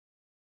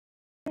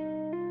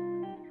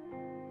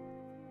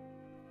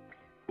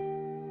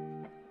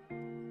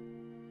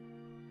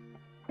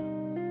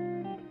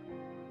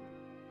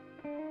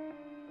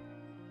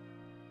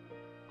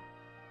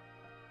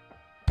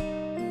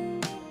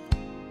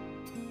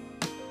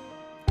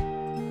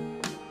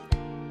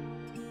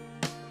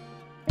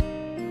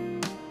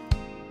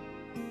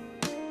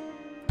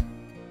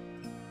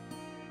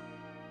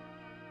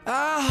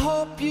I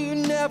hope you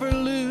never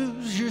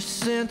lose your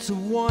sense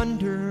of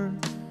wonder.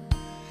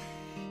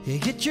 You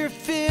get your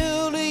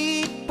fill to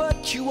eat,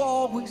 but you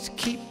always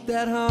keep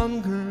that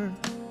hunger.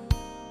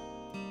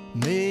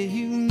 May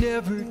you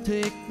never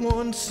take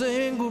one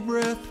single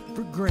breath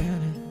for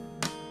granted.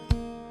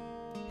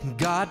 And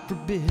God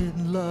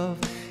forbid love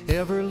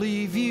ever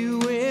leave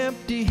you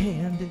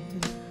empty-handed.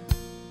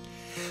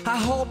 I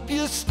hope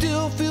you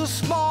still feel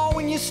small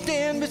when you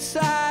stand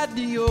beside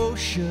the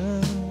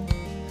ocean.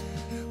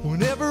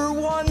 Whenever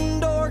one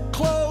door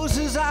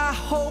closes, I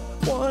hope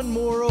one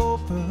more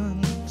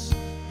opens.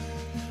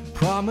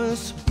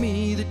 Promise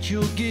me that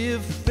you'll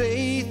give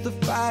faith a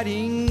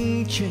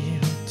fighting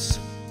chance.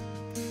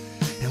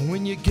 And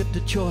when you get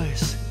the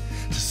choice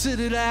to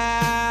sit it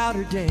out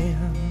or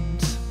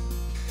dance,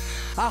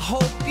 I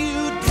hope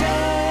you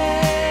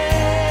dance.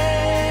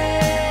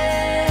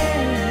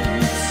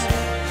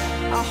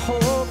 I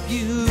hope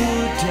you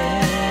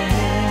dance.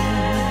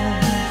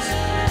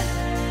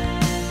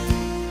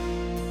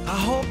 I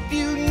hope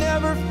you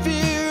never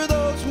fear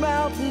those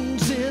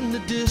mountains in the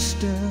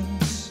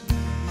distance,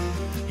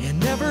 and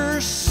never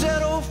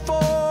settle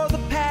for the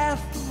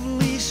path of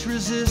least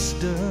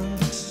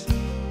resistance.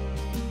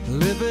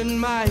 Living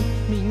might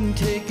mean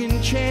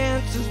taking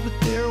chances, but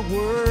they're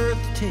worth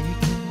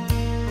taking.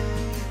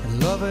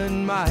 And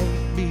loving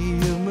might be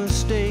a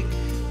mistake,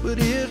 but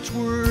it's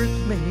worth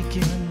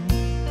making.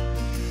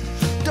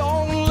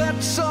 Don't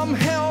let some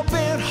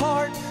hell-bent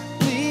heart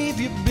leave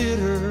you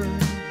bitter.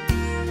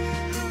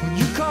 When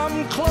you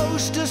come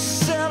close to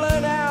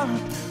selling out,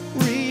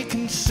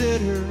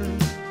 reconsider.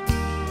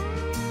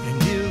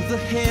 And give the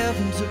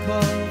heavens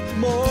above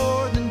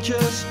more than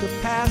just a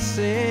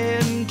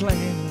passing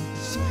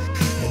glance.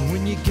 And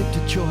when you get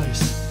the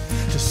choice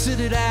to sit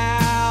it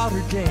out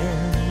or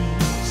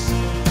dance,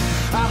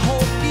 I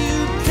hope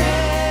you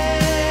dance.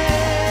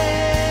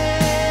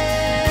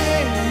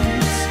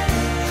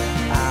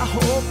 I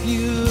hope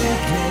you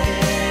dance.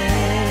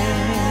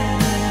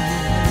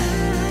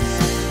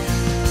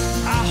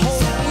 I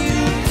hope you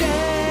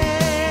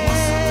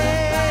dance.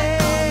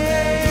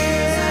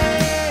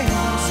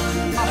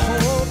 I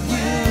hope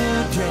you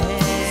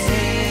dance.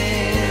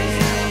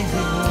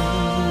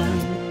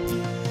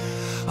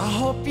 I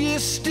hope you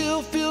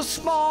still feel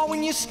small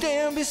when you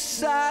stand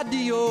beside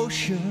the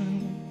ocean.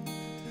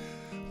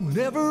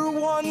 Whenever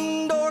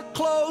one door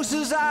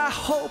closes, I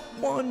hope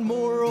one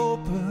more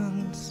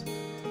opens.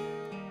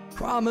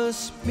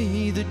 Promise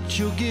me that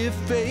you'll give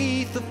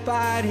faith a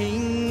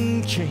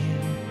fighting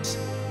chance.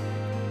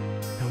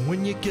 And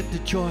when you get the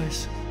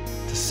choice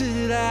to sit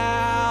it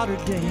out or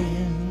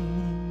dance,